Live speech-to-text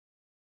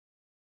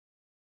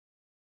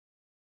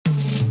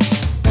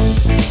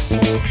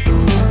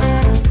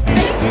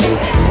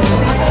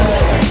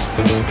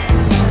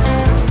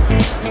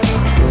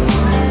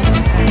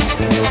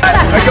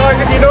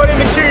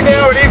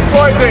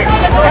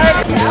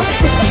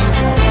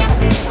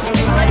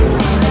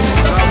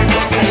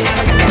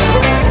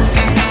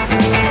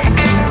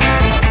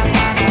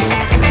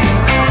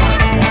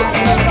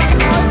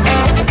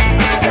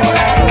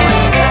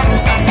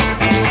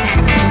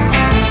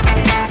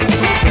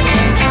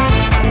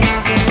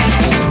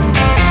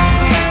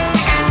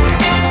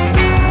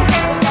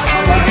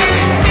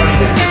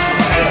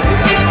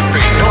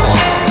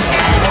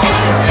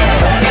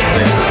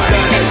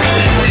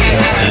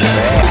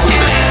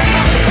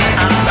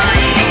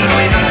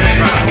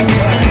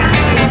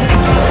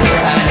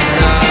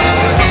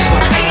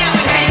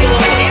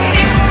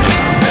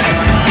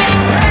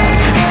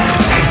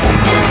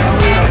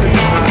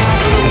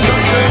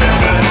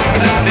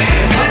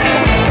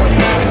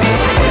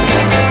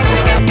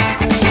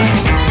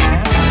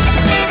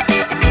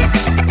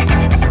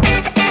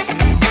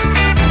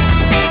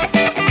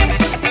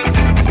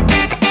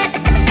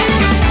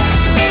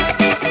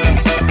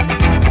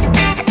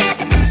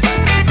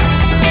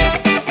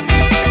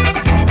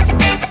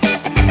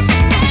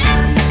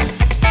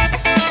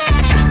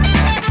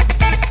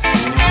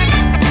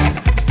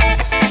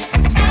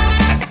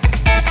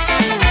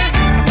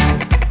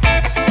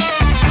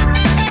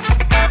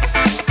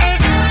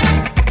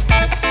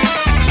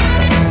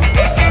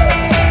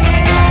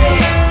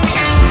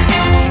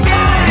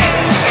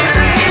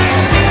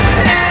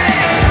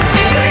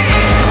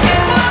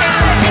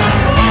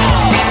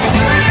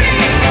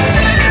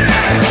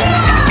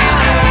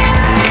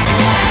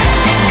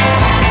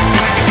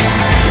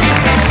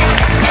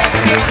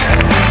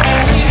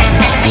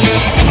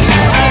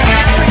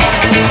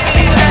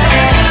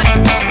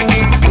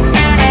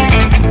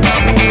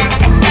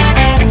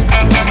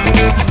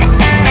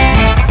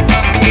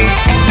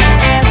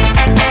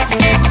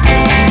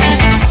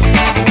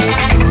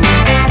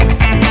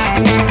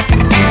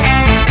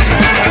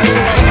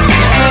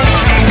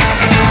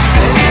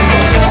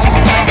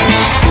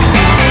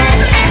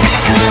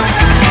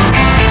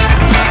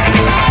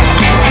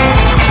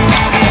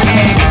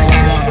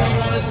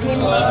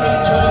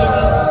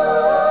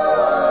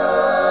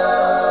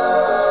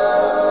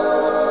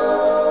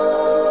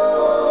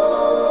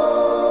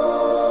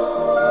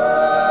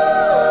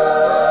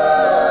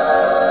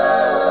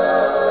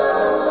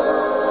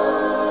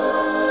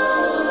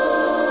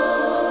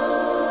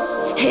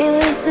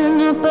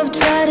up, I've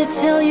tried to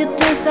tell you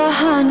this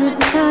 100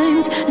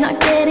 times. Not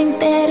getting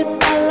better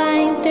by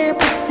lying there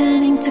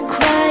pretending to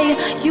cry.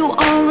 You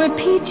on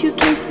repeat, you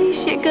can't see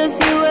shit cause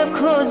you have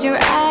closed your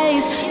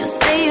eyes. You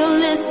say you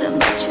listen,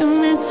 but you're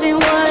missing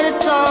what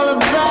it's all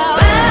about.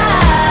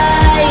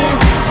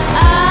 Rise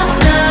up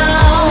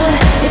now.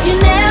 If you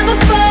never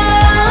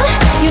fall,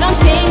 you don't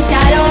change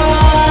at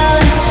all.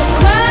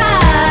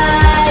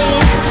 Cry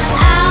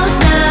out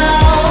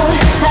now.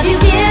 Have you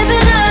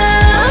given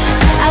up?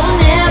 I will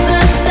never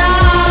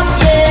stop,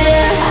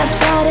 yeah. I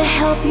try to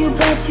help you,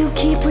 but you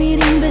keep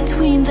reading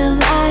between the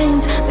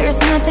lines. There's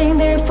nothing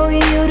there for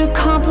you to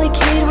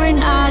complicate, we're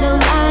not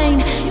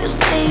aligned. You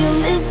say you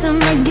listen,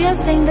 but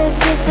guessing that's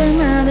just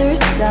another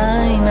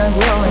sign. Not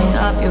growing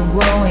up, you're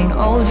growing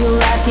old, your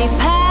life keep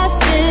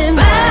passing.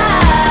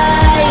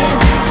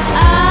 Rise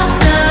up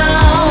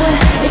now.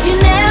 If you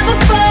never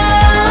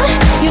fall,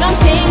 you don't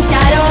change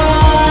at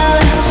all.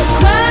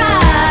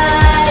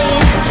 Cry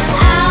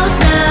out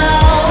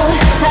now.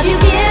 Have you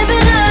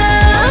given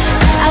up?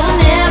 I will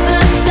never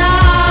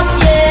stop,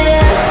 yeah.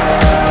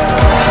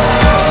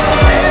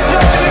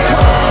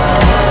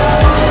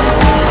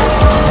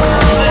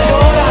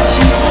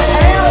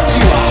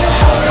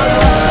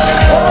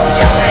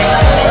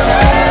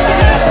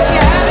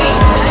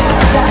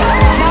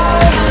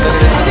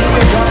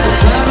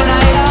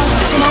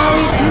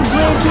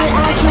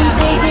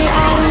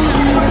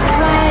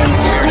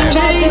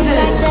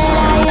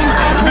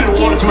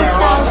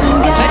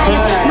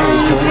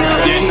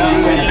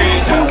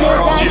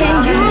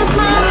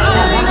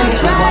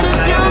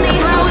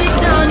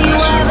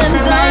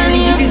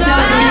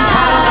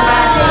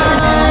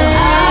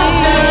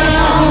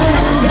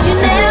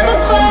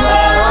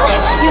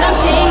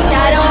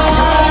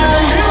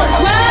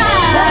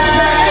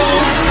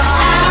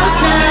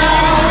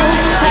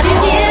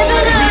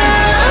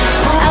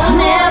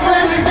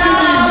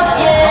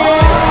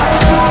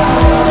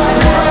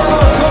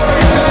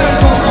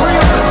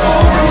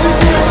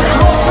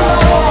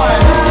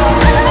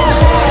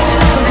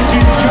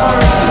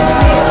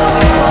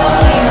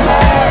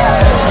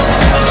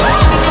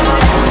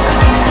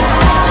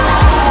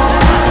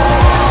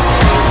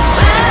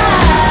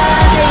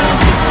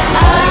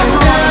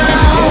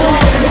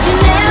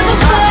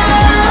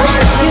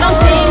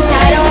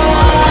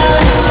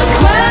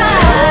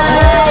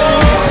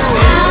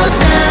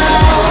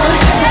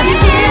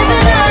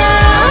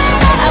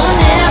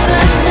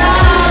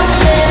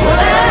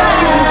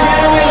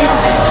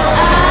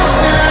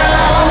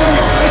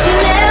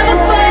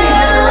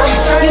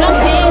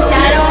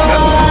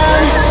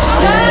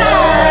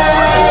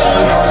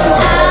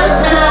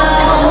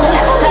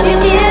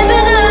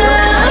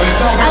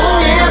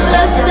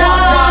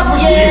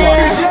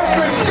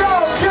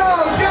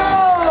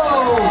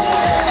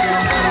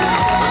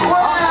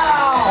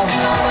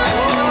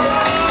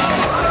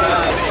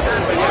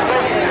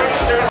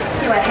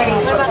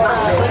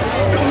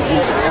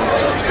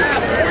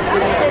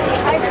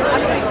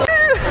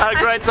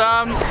 great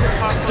time.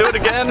 Do it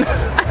again.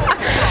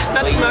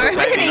 Not tomorrow.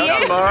 Maybe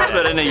not tomorrow,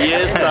 but in a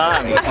year's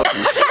time.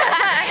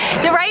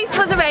 The race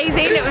was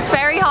amazing. It was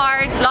very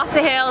hard, lots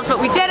of hills,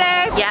 but we did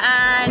it.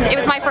 Yeah, and it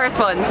was my first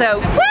one, so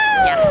woo!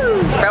 Yes,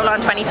 roll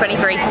on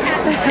 2023.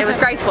 It was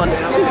great fun.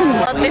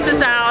 Well, this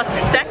is our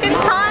second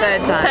time?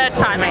 Third time. Third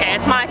time, okay.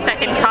 It's my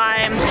second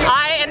time.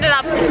 I ended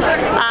up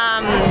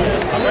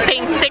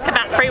being sick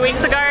about 3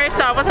 weeks ago,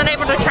 so I wasn't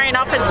able to train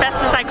up as best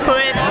as I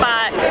could,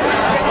 but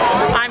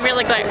I'm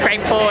really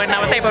grateful, and I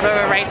was able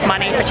to raise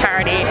money for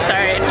charity, so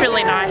it's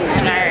really nice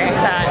to know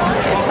that.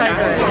 So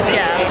good.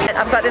 Yeah.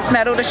 I've got this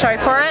medal to show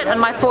for it, and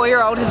my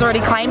 4-year-old has already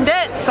claimed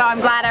it, so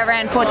I'm glad I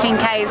ran 14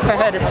 Ks for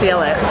her to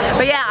steal it.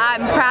 But yeah,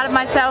 I'm proud of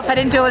myself. I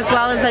didn't do as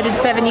well as I did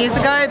 7 years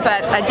ago,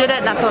 but I did it,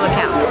 and that's all that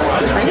counts.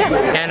 So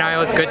yeah. And it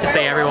was good to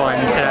see everyone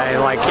today,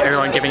 like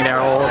everyone giving their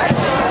all,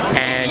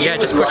 and yeah,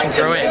 just pushing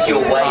through it.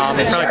 I'm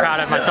really proud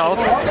of myself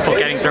for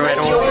getting through it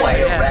all,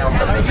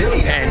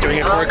 and doing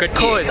it for a good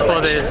cause, for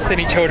the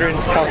City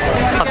Children's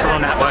Hospital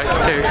Network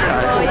too. So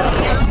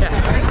yeah.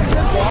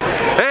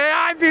 Hey,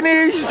 I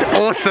finished!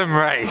 Awesome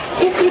race.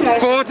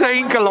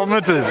 14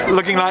 kilometers,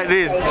 looking like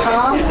this.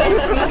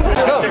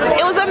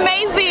 It was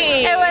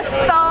amazing. It was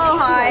so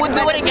hard. We'll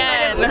do it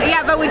again.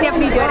 Yeah, but we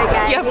definitely do it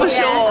again. Yeah, for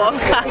sure.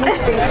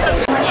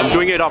 I'm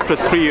doing it after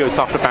 3 years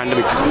after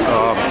pandemics.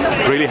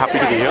 Really happy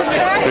to be here.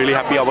 Really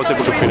happy I was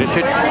able to finish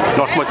it.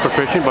 Not much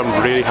preparation, but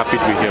I'm really happy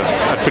to be here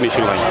at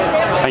finishing line.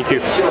 Thank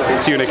you.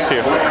 See you next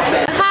year.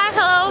 Hi,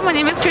 hello, my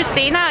name is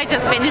Christina. I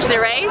just finished the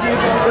race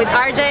with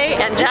RJ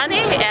and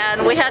Johnny,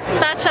 and we had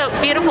such a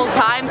beautiful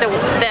time. The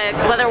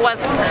weather was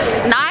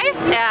nice,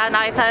 and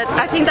I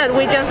think that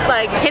we just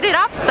like hit it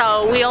up,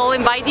 so we all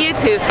invite you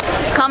to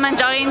come and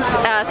join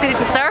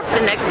City2Surf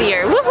the next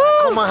year.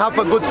 Woohoo! Come and have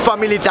a good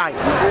family time.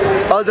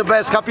 All the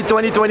best. Happy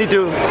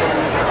 2022.